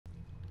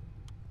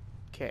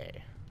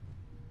Okay.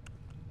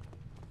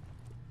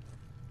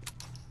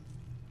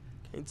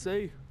 Can't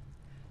see.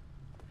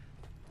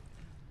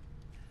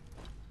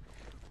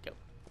 Go.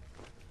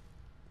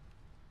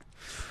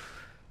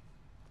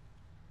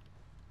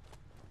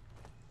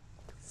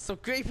 So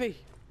creepy.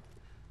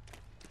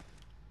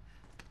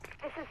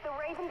 This is the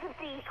Ravens of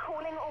D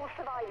calling all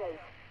survivors.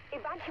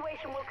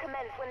 Evacuation will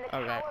commence when the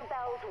tower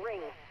bells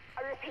ring.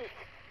 I repeat,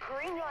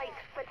 green light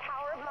for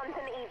Tower of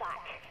London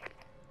evac.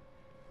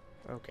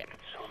 Okay.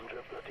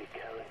 Sandra bloody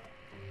Kelly.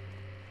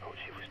 Thought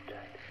she was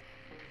dead.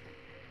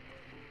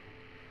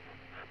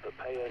 But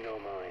pay her no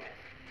mind.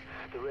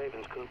 The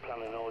Ravens couldn't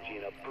plan an orgy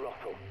in a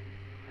brothel.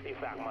 In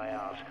fact, my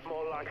ass,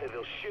 more likely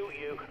they'll shoot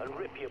you and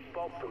rip your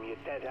bob from your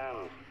dead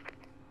hands.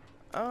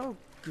 Oh,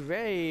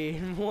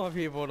 great. More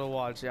people to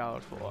watch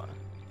out for.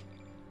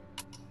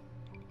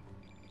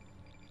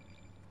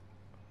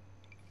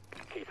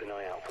 Keep an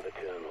eye out for the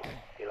Colonel.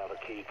 He'll have a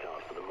key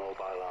card for the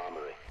mobile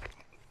armory.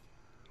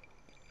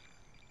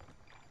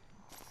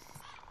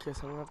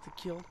 Guess I'm gonna have to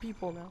kill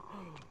people now.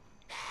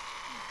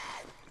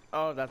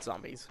 Oh, that's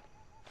zombies.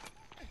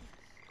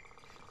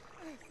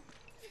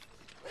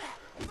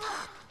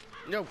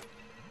 No.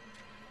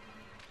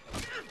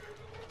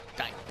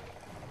 Die.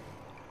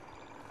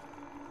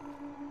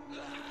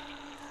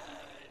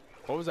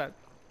 What was that?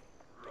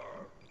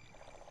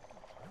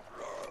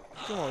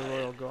 Come on,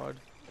 Royal Guard.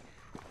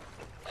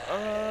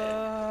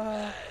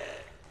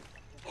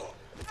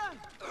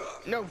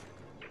 No.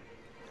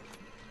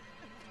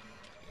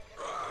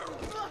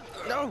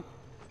 No.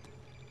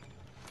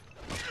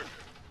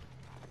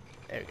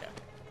 There we go.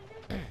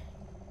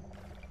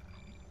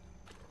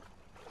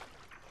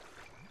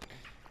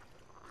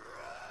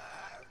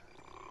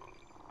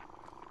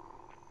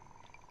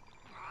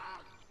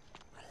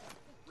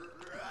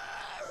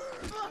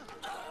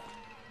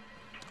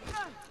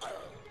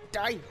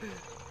 Die!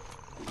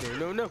 No,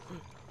 no, no.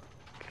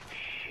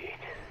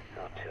 Shit,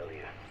 I'll tell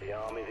you. The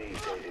army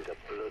these days is a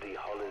bloody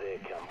holiday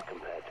camp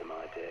compared to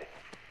my day.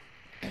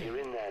 You're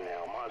in there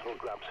now, might as well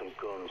grab some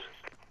guns.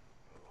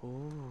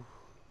 Ooh.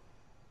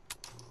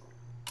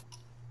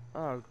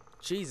 Oh,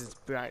 jeez, it's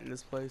bright in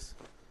this place.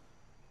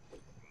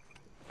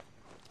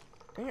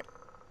 Dang it.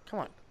 Come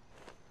on.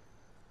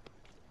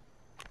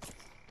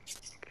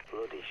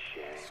 Bloody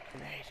shame.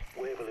 Grenade.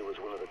 Waverley was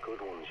one of the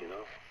good ones, you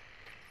know.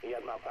 He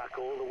had my back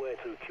all the way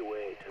through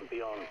Kuwait and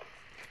beyond.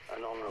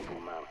 An honourable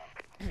man.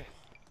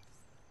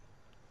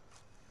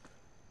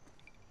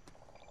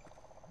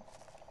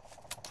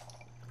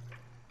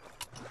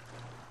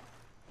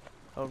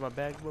 Hold my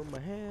bag above my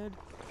head.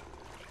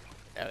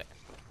 Okay.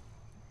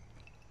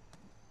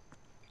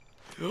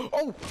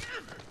 Oh!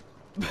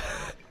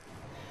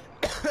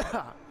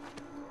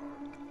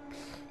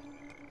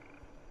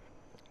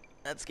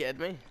 That scared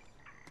me.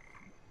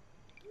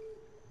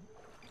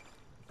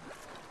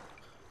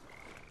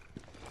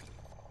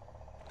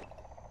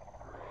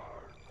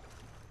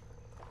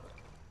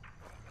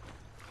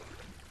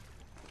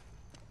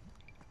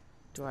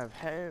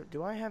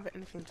 Do I have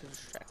anything to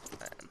distract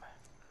them?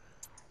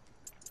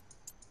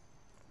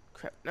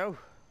 Crap, no.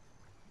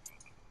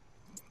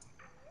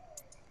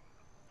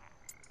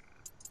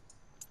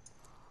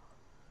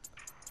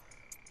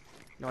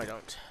 No, I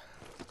don't.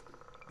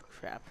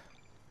 Crap.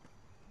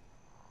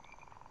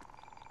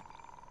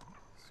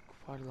 There's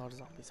quite a lot of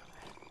zombies over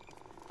there.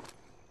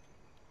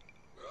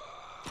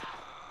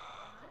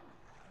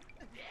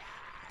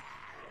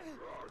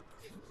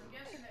 I'm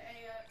guessing the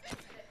AF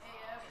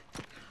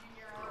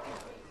Junior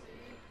ROTC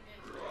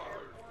is the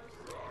Air Force.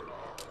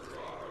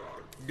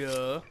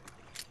 Duh.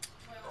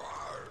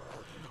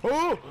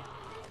 Well, Oh!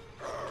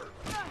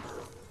 I've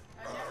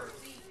never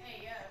seen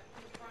AF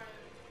in front of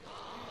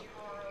Junior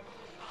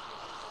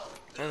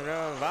ROTC. I don't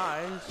know,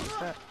 vines.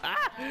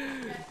 Ah!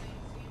 I'm guessing since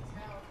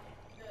how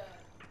the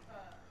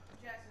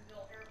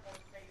Jacksonville Air Force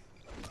Base is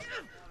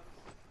supposed.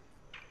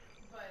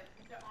 But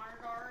the Honor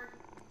Guard,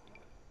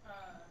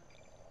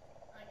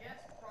 I guess,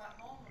 brought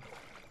home a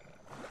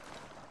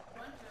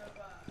bunch of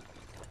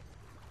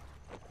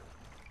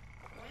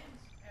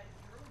wins at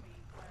Drill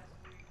Meet last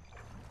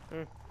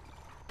week.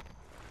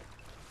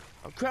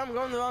 Oh crap, I'm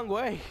going the wrong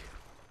way.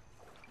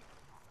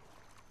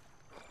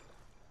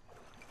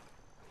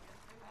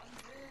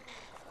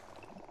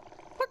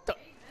 What the?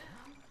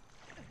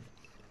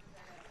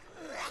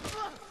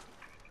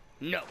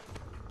 No.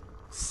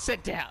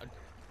 Sit down.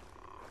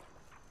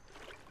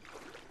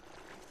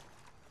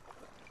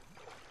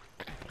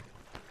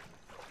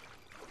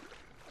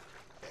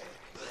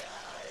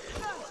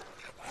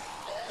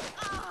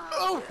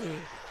 Oh!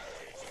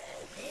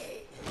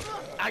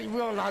 I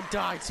will not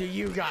die to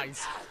you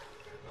guys.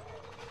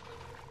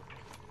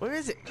 Where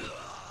is it?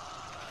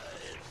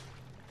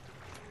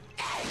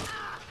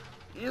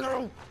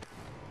 No!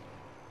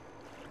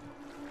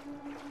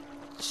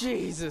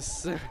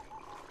 Jesus!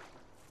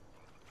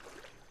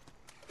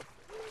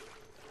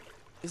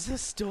 Is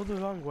this still the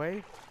wrong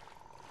way?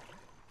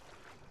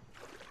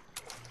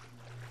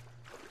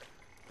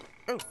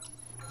 Oh!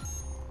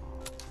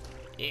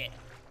 Yeah.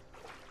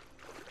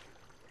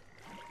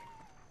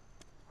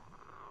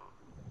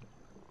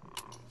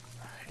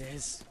 it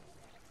is.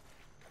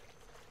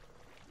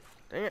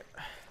 Dang it.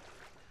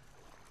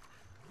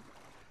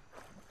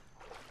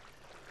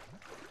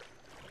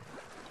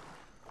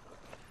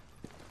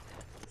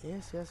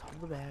 Yes, yes,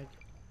 hold the bag.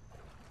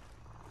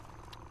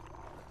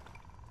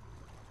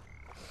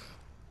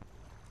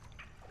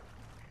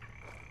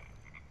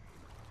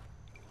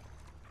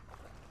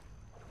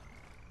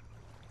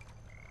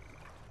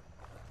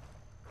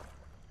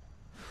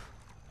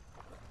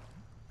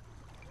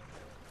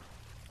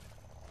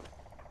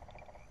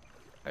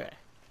 Okay.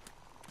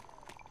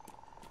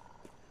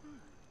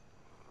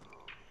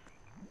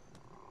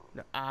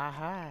 No,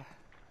 aha.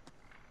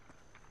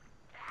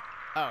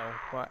 Oh,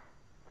 what?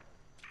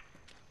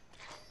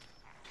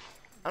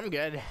 I'm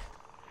good.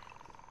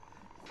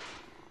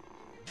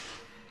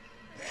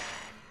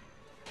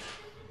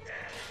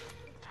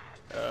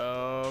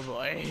 Oh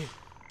boy.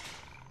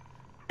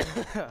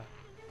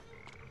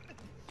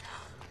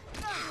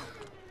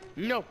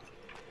 No.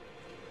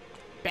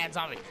 Bad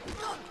zombie.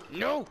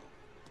 No.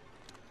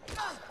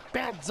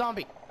 Bad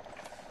zombie.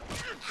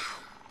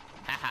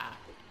 Haha.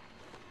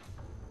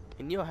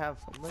 And you'll have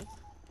something.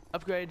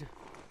 Upgrade.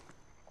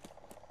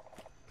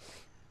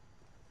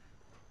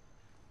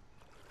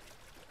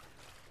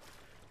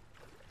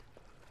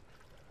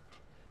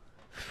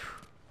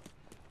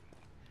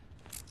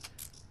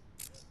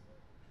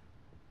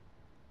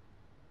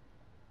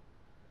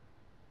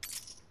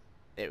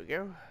 There we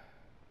go.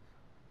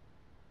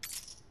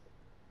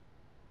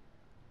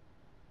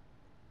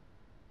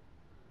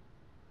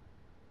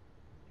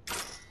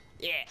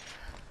 Yeah.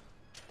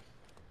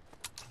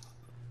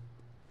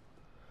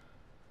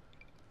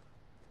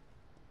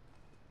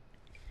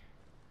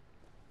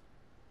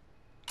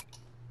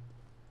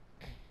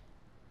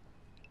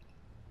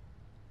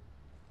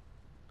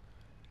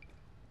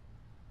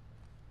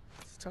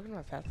 Is he talking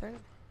about that thing?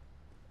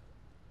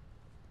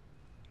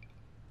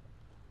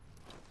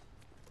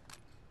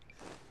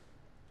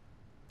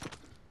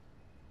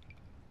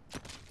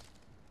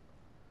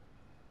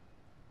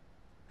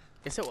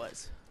 Yes, it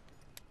was.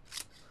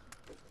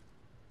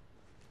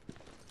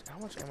 How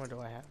much ammo do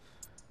I have?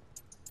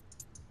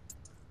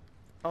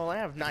 Oh, I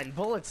have 9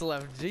 bullets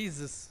left.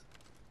 Jesus.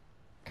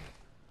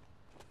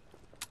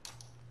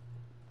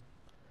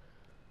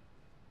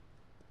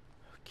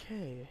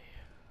 Okay.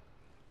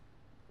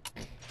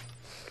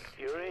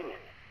 You're in.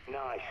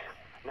 Nice.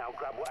 Now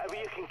grab whatever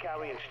you can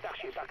carry and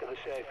stash it back at the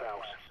safe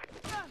house.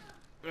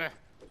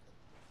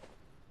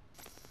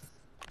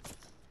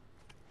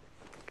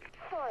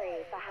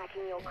 Sorry for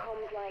hacking your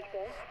comms like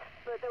this,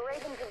 but the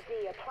Ravens of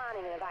Z are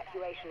planning an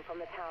evacuation from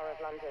the Tower of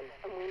London,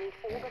 and we need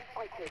all the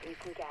fighters you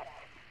can get.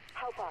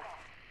 Help us,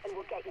 and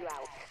we'll get you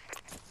out.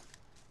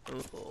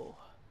 Uh-oh.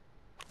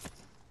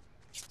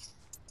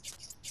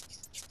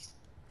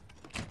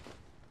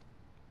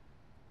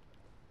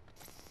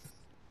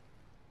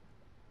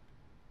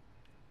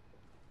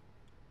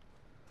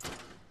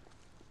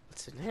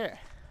 What's in here?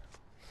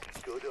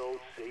 Good old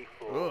C4.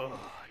 Oh,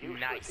 Useless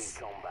nice.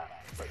 in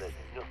combat, but there's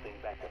nothing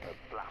better for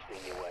blasting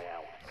your way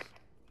out.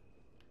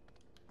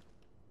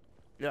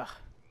 Ugh.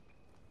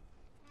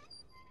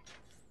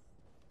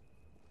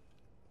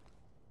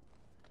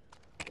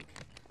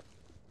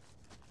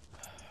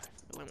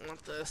 I really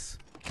want this.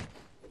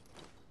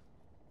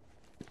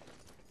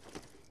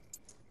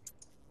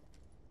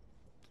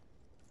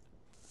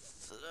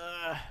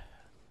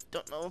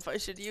 Don't know if I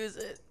should use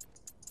it.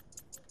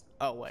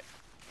 Oh, wait.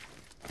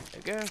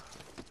 There we go.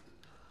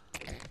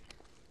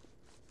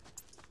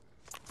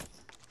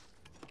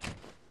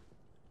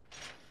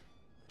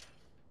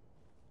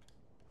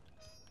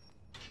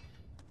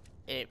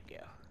 There we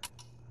go.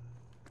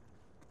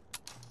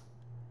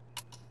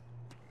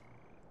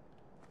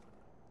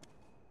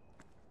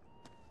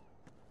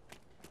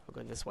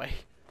 We'll go this way.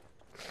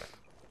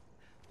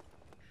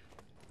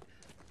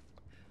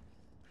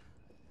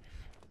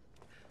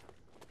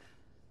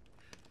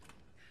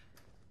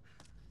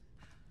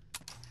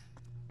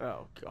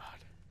 Oh, God.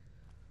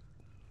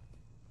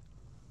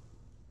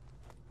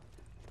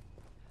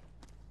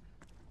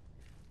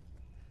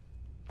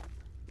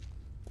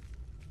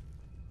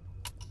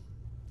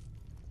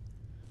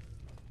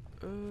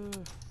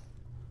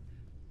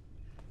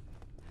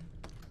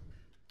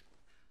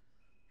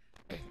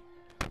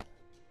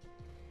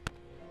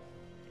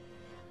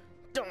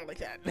 Don't like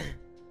that.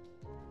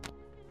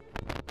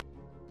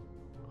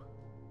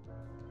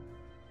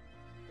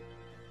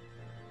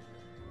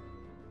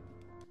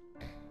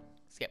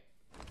 Skip.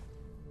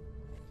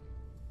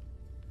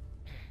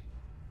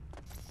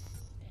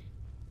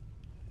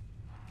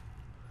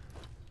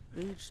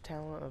 Village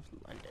Tower of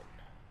London.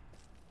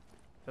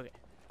 Okay.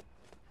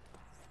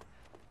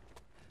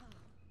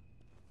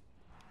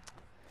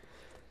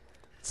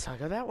 So I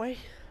go that way.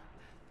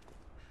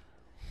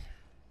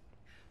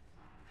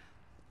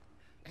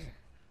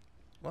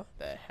 What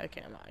the heck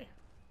am I?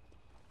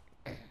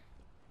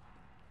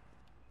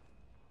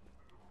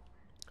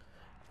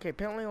 Okay,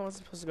 apparently I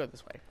wasn't supposed to go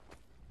this way.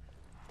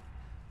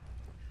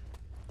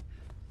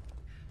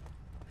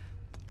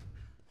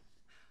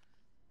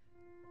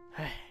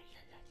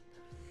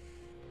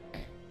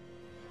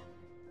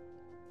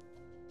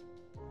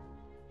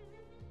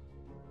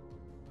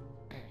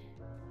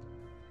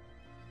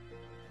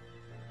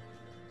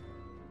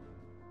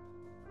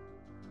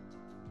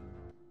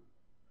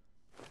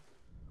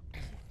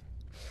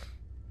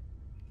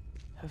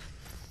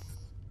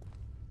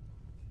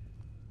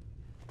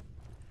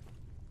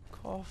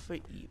 Call for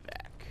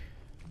evac.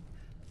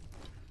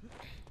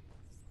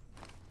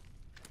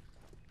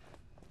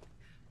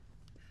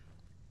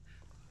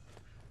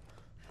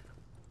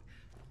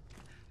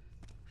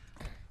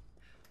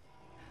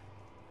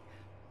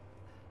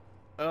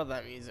 I love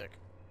that music.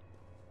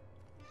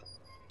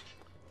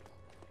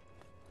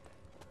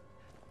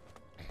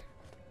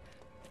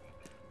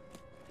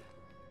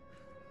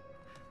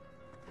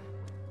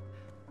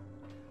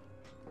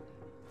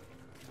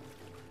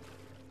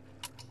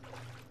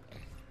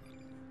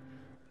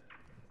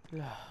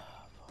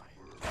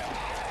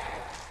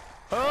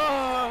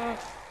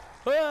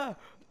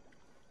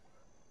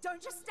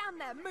 Don't just stand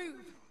there,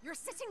 move! You're a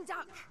sitting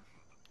duck!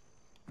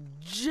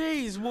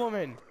 Jeez,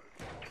 woman!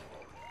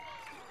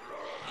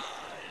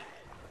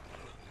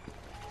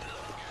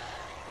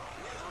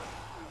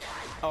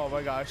 Oh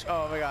my gosh,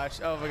 oh my gosh,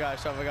 oh my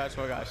gosh, oh my gosh,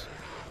 oh my gosh.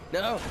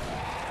 No!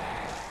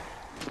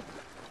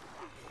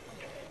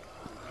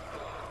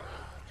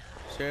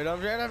 Shoot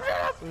him, shoot him,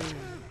 shoot him!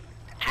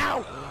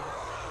 Ow!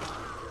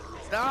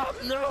 Stop,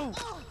 no!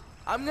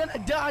 I'm gonna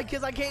die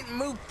because I can't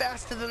move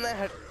faster than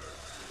that.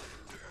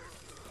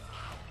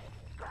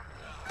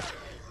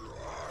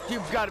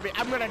 You've got to be.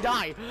 I'm gonna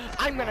die.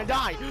 I'm gonna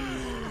die.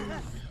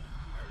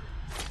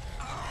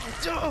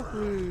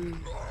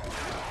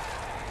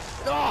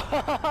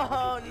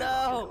 Oh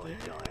no!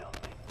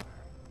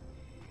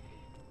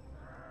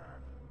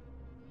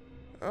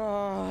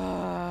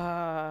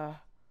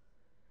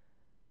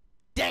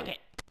 Dang it!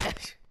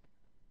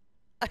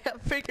 I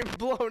got freaking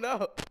blown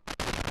up.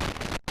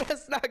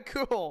 That's not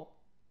cool.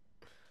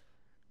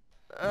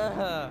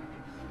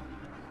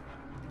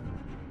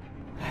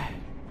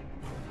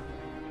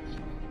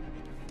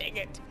 Dang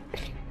it.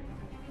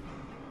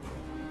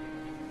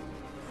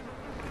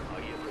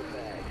 Are you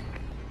prepared?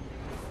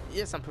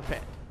 Yes, I'm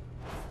prepared.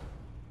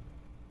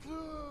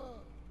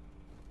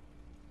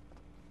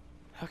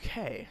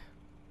 Okay.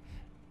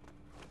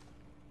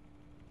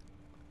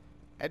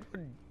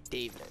 Edward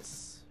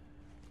Davis.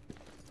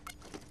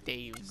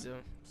 Dave's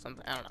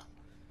something, I don't know.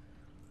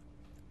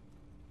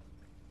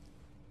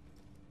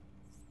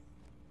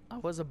 Oh,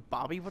 was a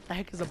Bobby? What the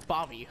heck is a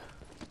Bobby?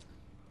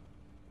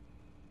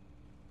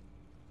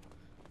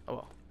 Oh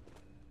well.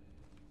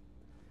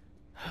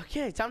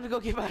 Okay, time to go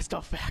get my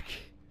stuff back.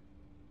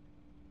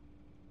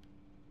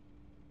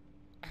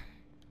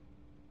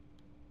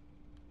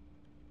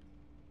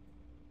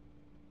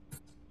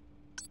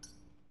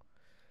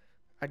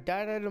 I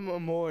died at a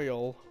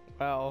memorial.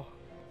 Wow.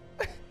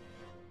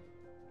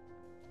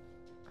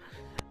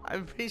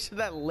 I'm pretty sure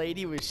that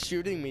lady was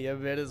shooting me a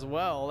bit as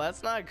well.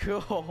 That's not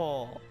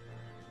cool.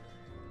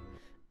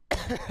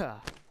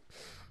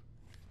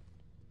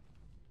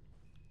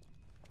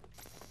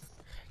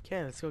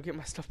 Okay, let's go get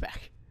my stuff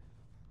back.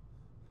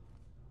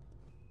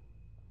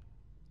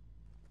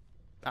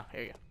 Oh,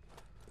 here you go.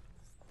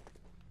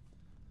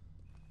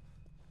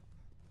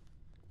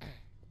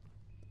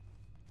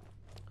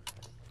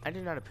 I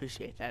did not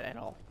appreciate that at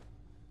all.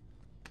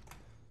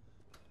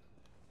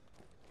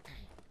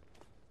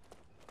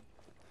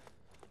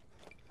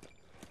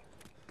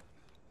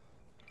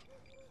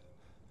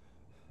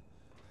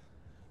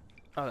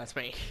 Oh, that's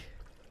me.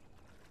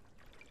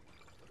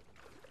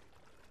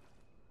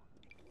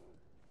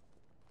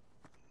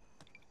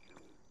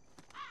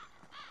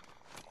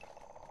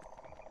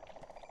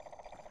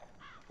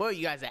 Where are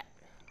you guys at?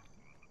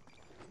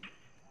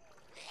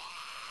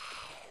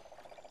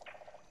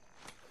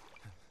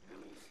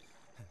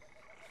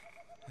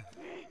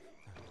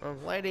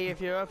 Lady, if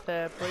you're up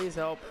there, please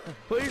help.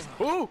 Please.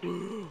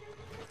 Ooh!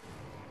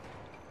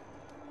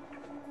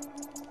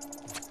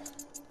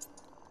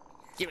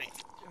 Give me.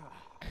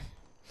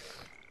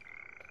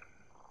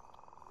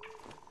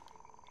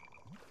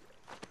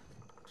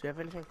 Do you have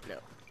anything? No.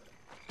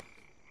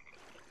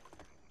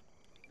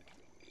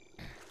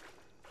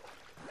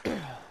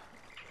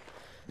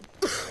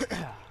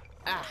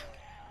 Ah.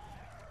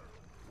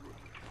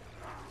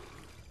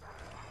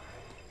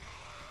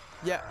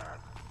 Yeah.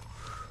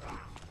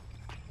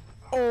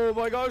 Oh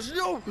my gosh,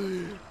 no!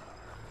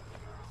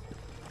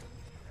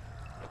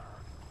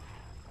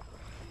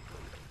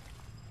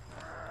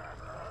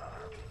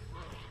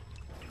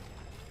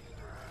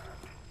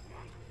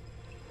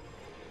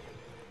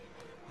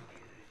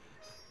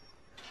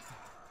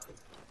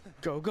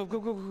 Go, go, go,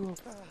 go, go, go.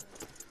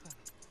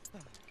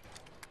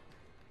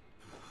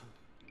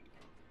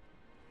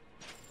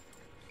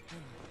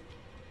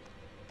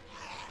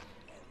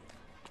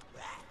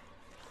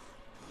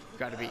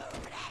 Gotta be.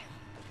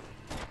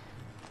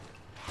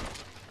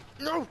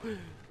 No! I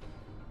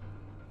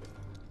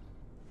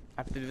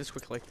have to do this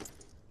quickly.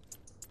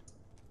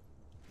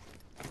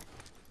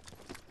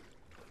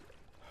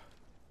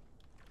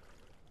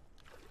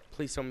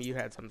 Please tell me you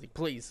had something.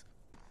 Please.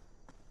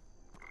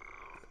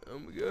 Oh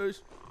my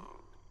gosh.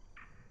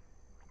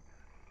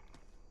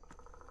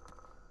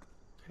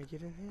 Can I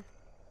get in here?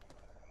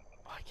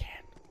 Oh, I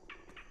can.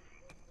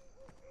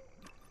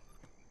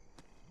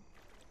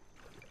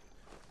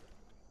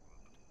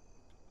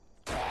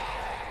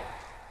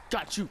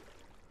 Got you.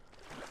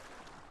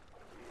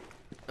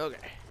 Okay.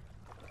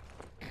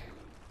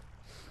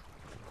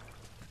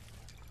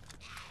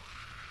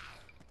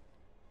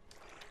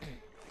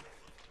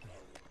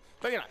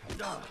 Bring it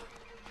on.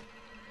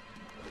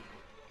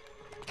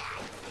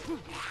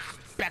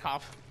 Back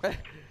off.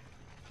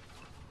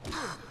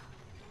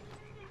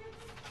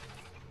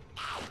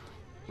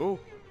 Ooh.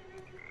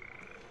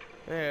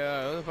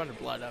 Yeah, there's a bunch of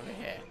blood over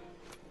here.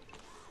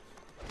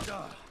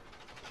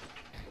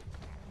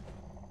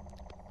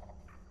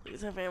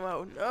 Please have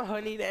ammo. No, I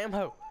need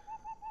ammo.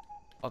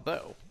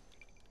 Although,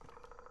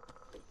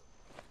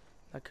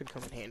 that could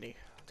come in handy.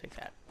 I'll take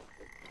that.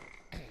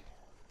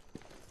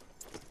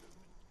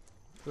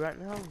 Right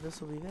now,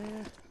 this will be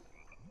there.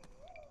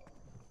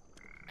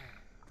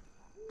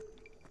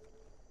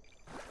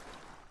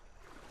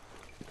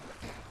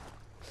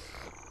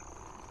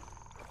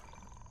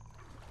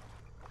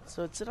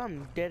 So it said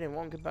I'm dead and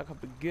won't get back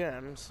up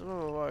again,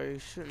 so I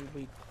shouldn't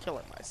be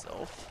killing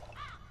myself.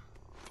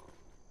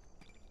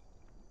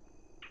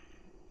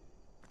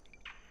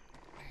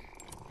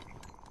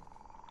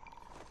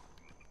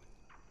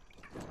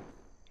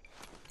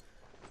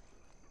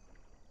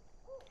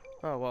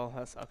 Oh well,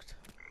 that sucked.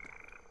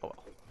 Oh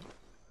well.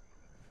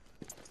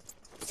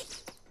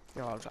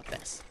 No, I'll drop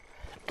this.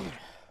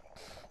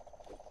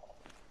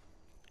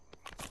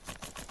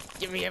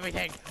 Give me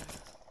everything!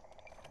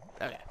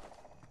 Okay.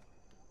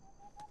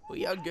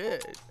 We are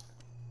good.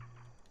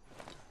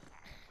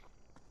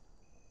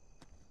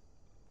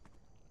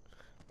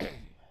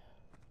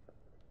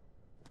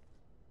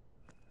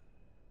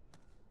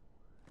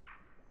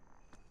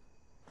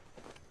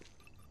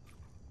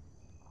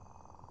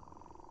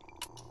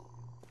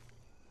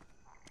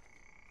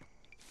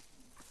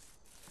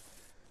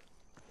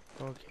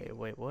 Okay,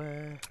 wait,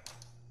 where?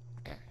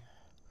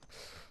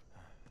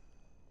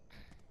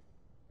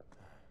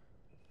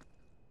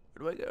 Where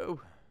do I go?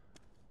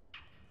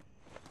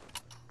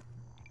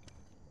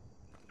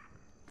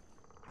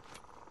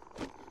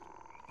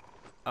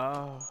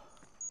 Oh.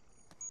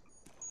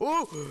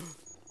 Oh!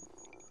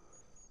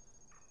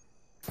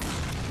 I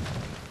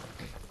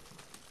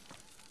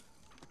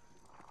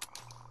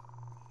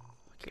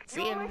can't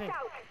see You're almost anything.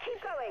 out.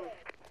 Keep going.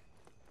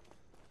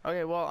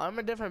 Okay, well, I'm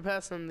a different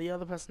person. The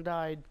other person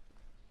died.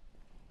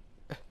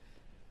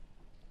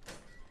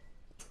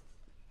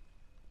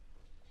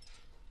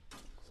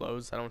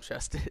 Close. I don't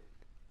trust it.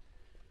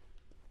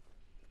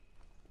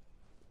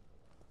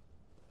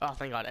 Oh,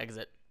 thank God.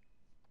 Exit.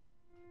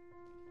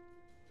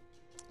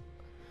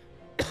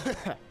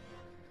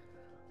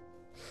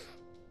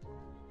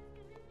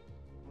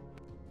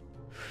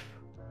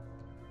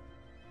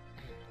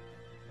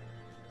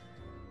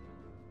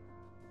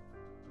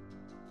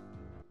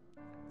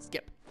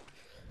 Skip.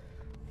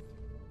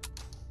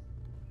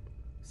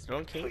 Still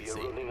So can't you're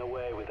see. running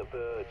away with the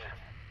birds.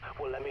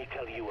 Well, let me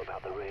tell you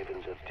about the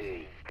Ravens of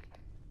D.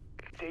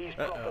 D's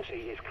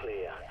prophecy is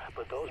clear,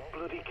 but those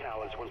bloody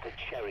cowards want to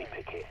cherry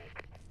pick it.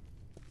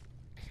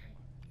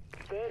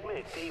 They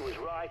admit D was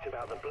right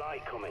about the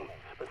blight coming,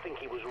 but think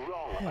he was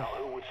wrong about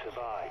who would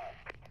survive.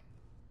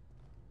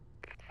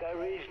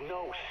 There is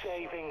no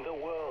saving the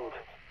world.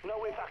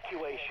 No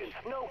evacuation,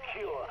 no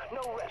cure,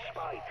 no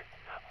respite.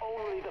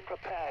 Only the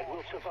prepared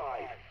will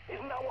survive.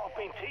 Isn't that what I've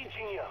been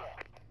teaching you?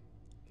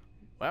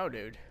 Wow,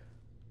 dude.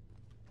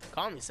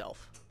 Calm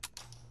yourself.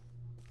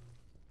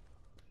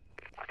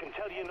 I can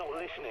tell you're not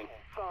listening.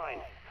 Fine.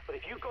 But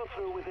if you go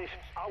through with this,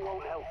 I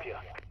won't help you.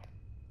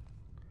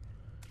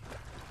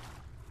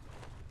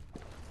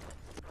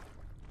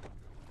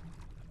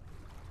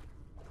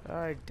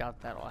 I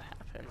doubt that'll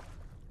happen.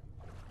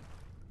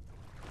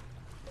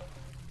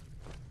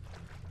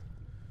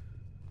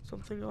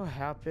 Something will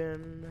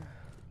happen.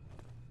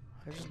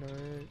 I just know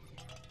it.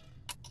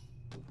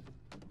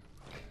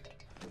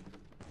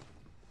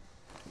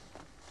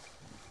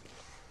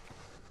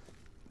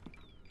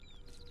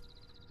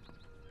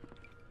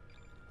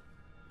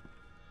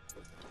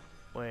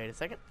 Wait a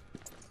second.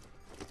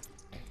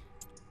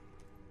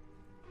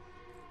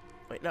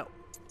 Wait, no.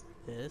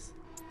 This,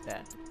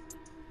 that,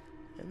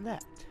 and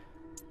that.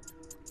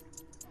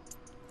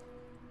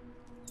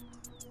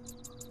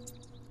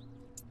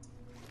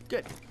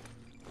 Good.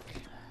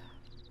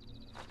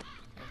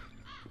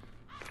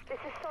 This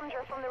is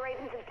Sandra from the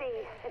Ravens of D.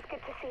 It's good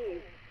to see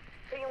you.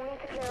 But you'll need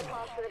to clear a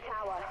path to the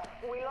tower.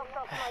 We lost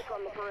our sniper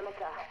on the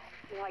perimeter,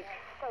 like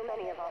so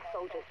many of our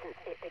soldiers since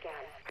it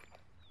began.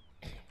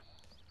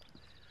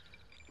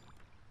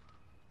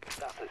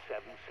 That's a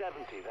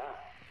 770, that.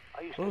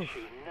 I used to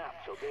shoot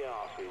naps up the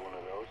arse with one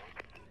of those.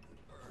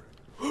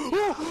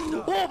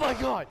 Oh my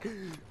God!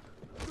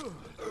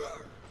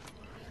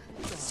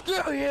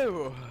 Screw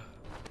you!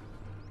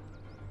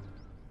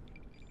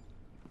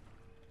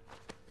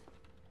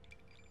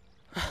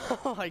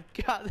 Oh my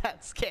God,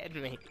 that scared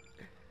me.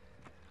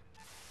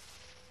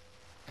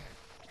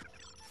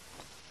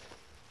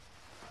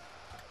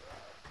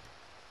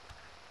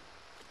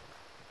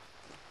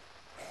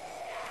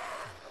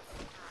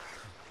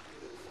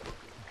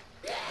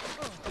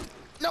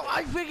 No,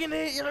 I freaking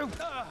hit you!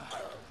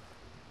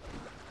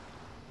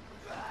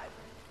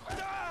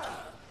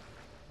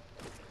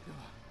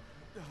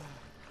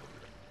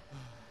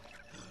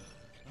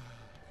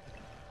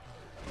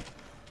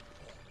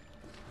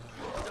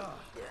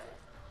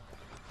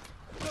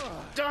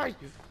 Die!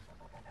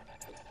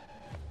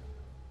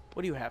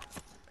 What do you have?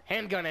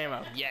 Handgun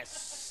ammo.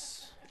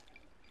 Yes.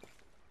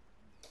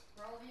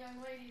 For all the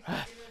young ladies who getting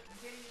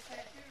a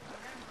tattoo,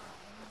 remember,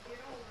 when you get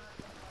older,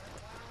 the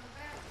butterfly on the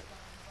back is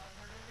going to be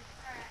buzzard in the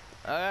crack.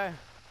 Okay.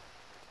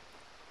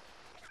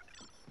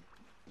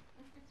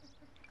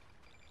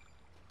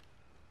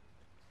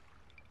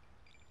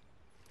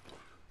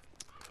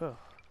 Oh.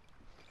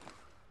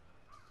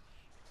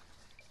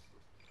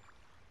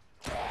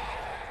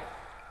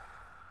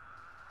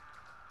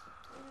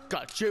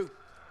 Got you.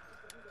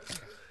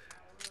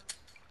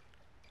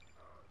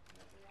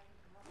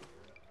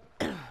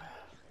 Ha.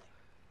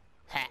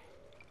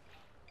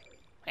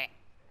 Ha.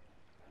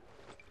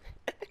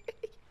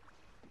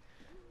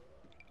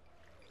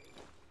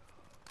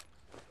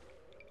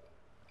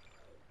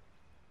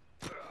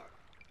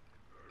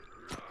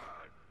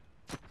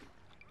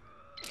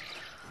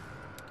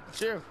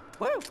 Sure.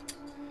 Woo.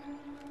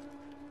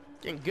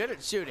 Getting good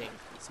at shooting,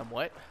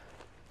 somewhat.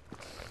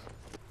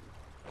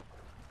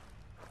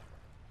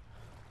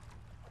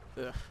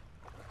 Ugh.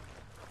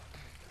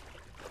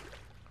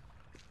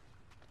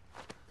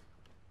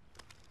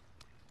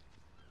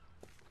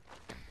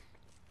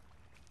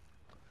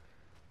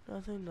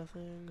 Nothing,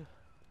 nothing.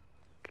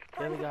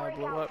 The other guy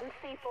blew up.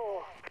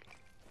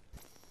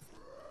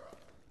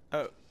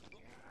 Oh.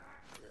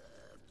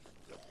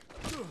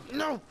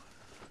 No!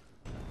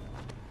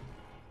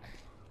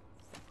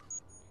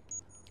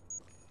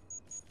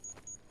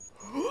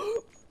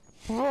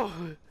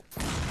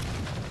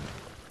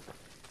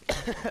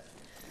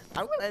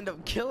 I'm gonna end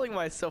up killing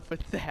myself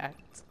with that.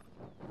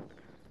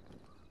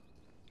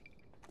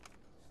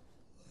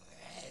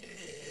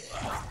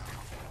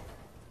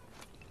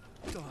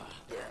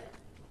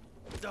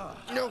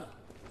 No!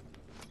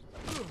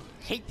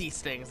 Hate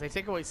these things. They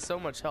take away so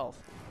much health.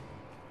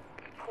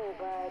 Poor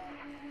birds.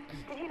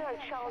 Did you know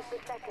Charles II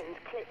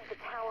clipped the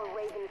Tower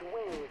Raven's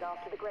wings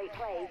after the Great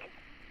Plague?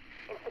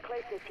 It's the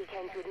closest he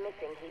came to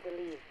admitting he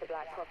believes the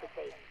Black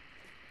Prophecy.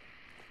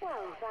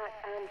 Well, that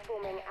and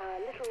forming our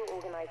little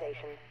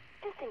organization,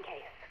 just in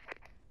case.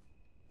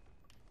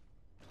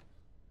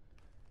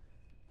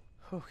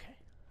 Okay.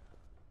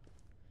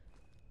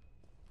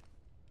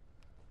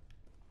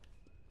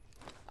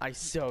 I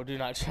so do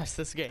not trust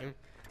this game.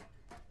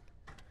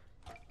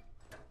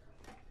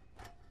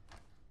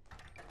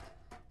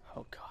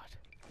 Oh God.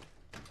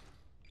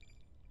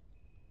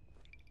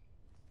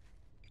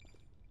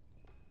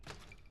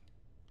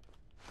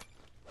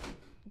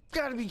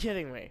 Gotta be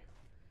kidding me.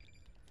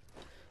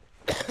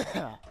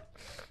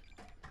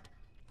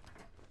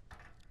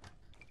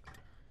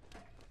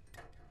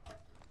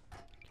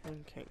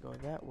 Can't go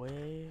that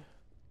way.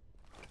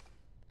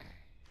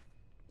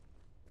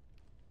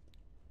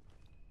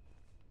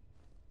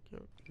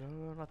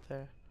 No, not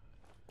there.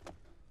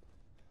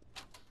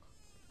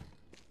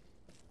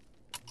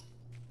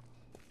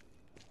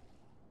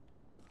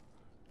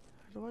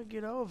 How do I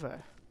get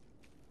over?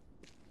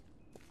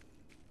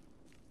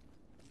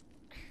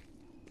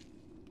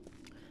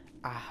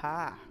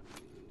 Aha.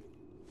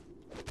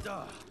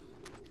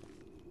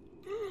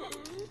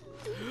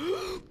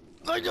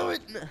 I know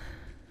it.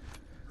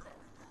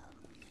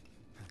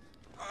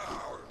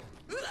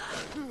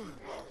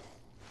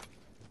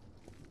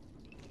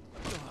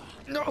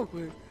 No.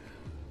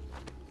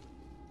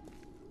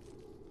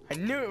 I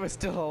knew it was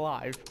still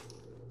alive.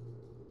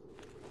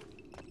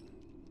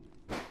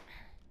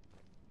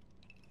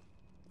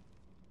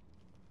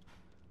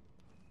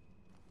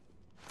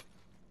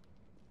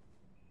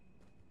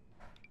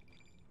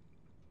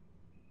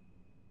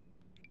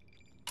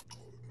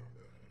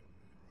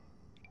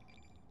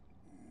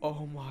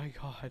 Oh my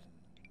God.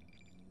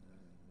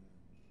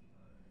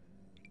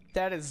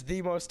 That is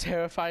the most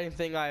terrifying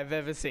thing I have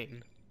ever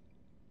seen.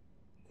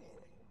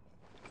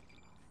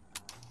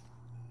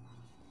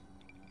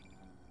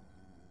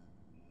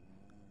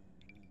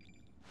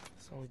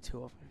 There's only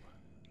two of them.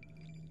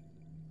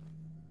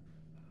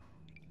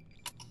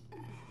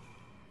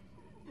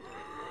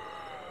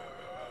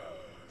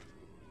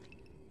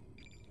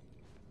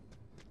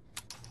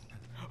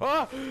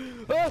 Ah!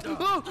 Ah!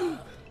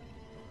 Ah!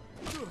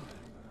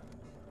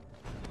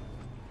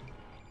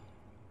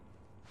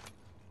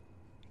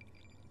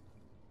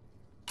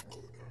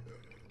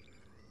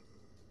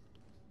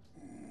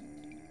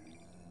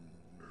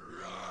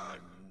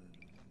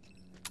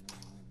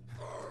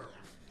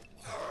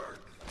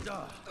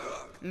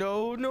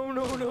 No, no,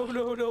 no, no,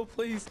 no, no,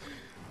 please.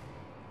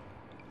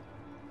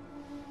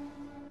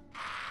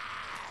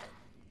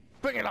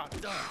 Bring it on.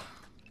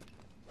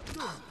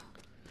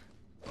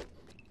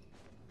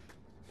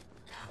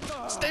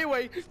 Stay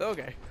away.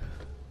 Okay.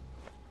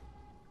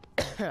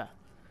 Dang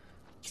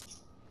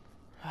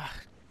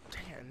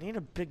it, I need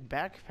a big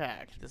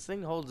backpack. This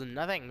thing holds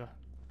nothing.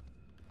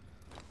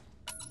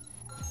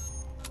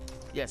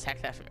 Yes,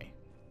 hack that for me.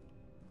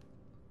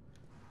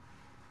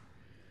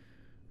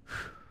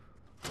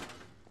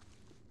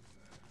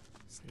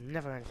 There's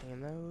never anything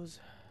in those.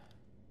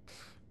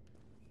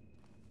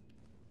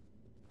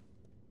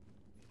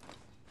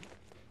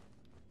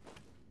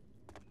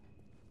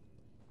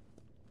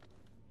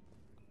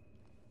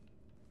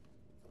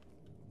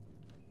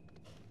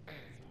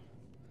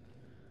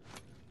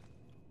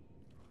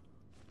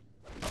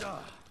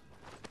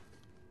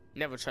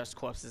 Never trust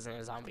corpses in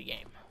a zombie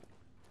game.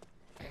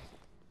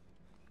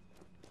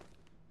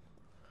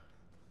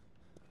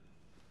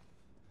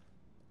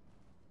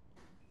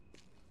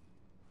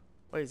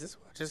 Wait, is this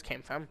where I just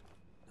came from?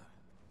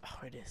 Oh,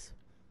 it is.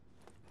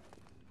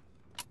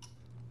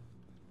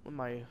 Let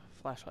my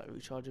flashlight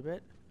recharge a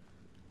bit.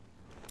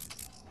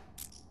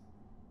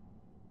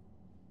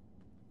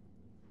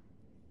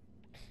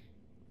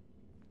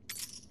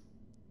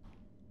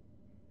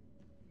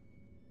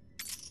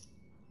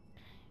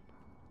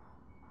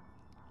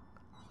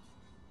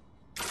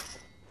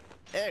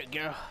 There we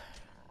go.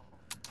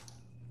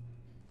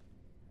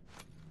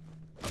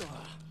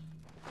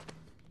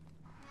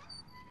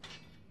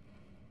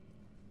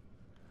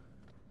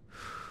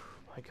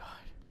 My God.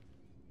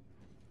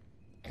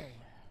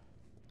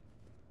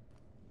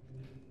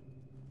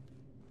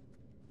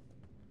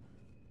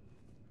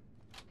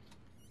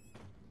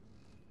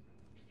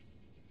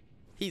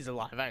 He's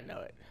alive, I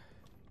know it.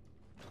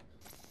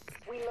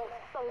 We lost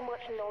so much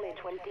knowledge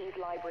when Dee's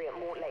library at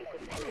Mortlake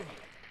was pillaged.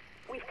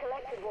 We've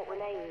collected what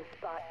remains,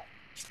 but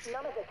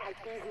none of us has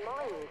Dee's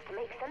minds to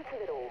make sense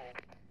of it all.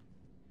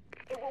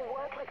 It will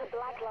work like a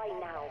black light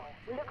now.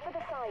 Look for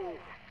the signs.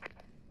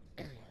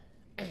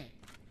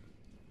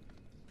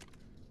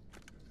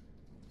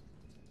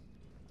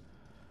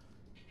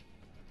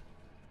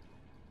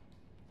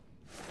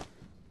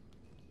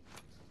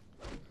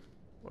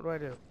 What do I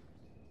do?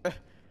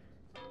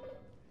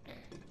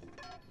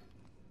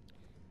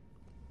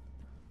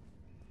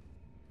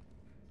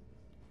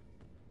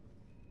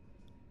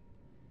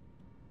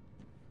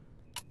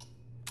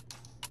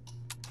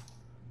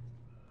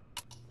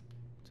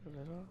 Turn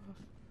it off.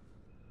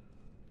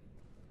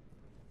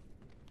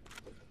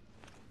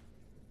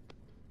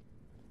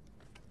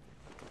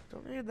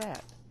 Don't need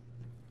that.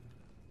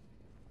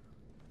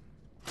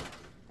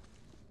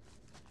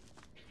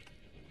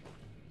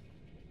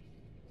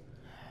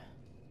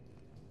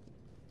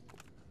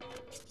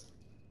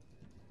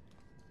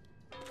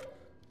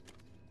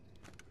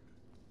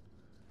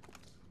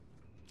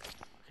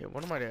 Okay,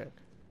 what am I doing?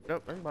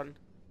 Nope, wrong button.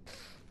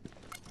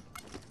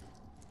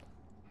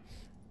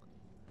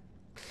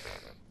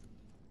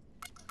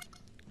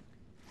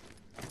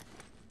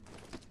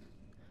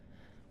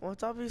 Well,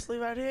 it's obviously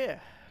right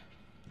here.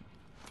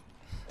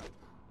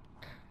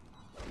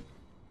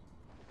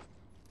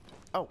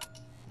 Oh.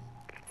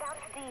 That's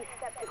Dee's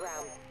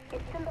septagram.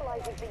 It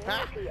symbolizes the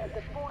unity of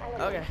the four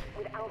elements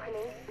with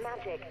alchemy,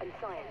 magic, and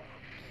science.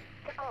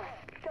 To us,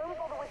 don't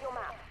bother with your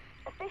map.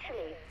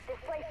 Officially, this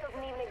place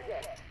doesn't even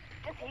exist.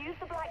 Just use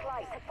the black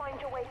light to find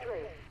your way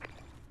through.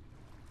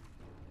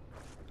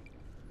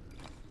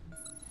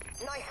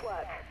 Nice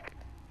work.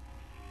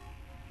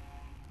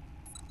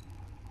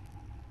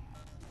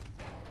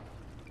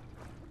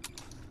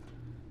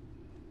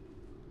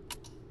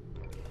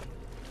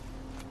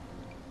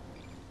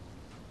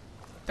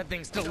 That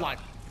thing's still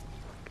alive.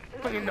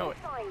 Fucking know it.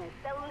 Signs.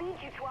 They'll lead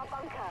you to our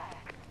bunker.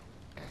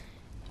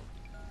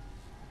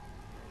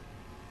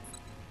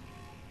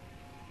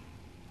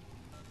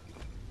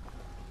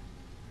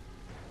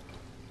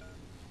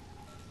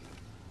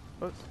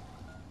 Oops.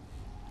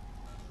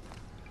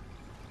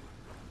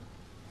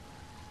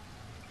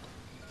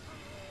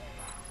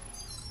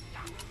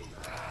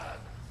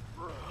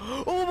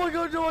 Oh my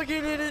God, no, I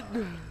can't hit it.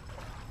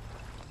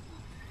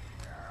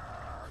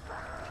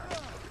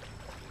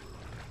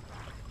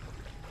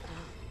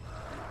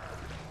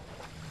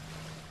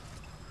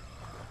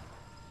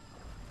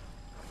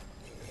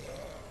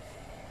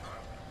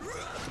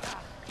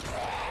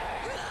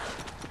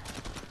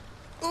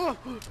 Oh.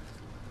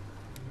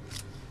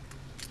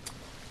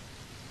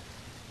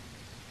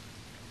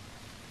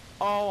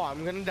 Oh,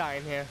 I'm gonna die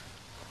in here.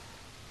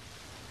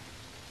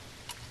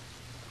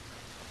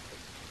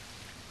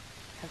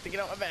 Have to get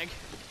out my bag.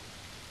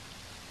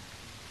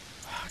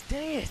 Oh,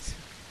 dang it!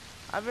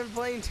 I've been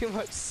playing too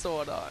much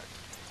Sword Art.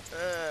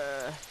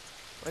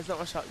 Where's not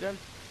my shotgun?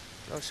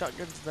 No,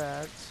 shotgun's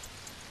that.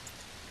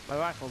 My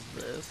rifle's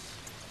this.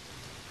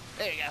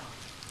 There you go.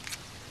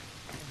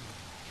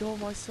 Kill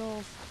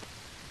myself.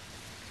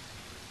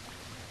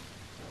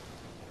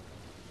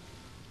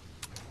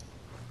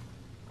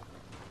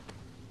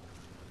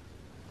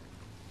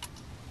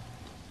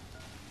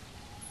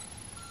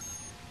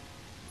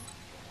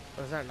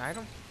 Oh, is that an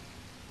item?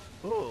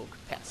 Ooh,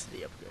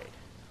 capacity upgrade.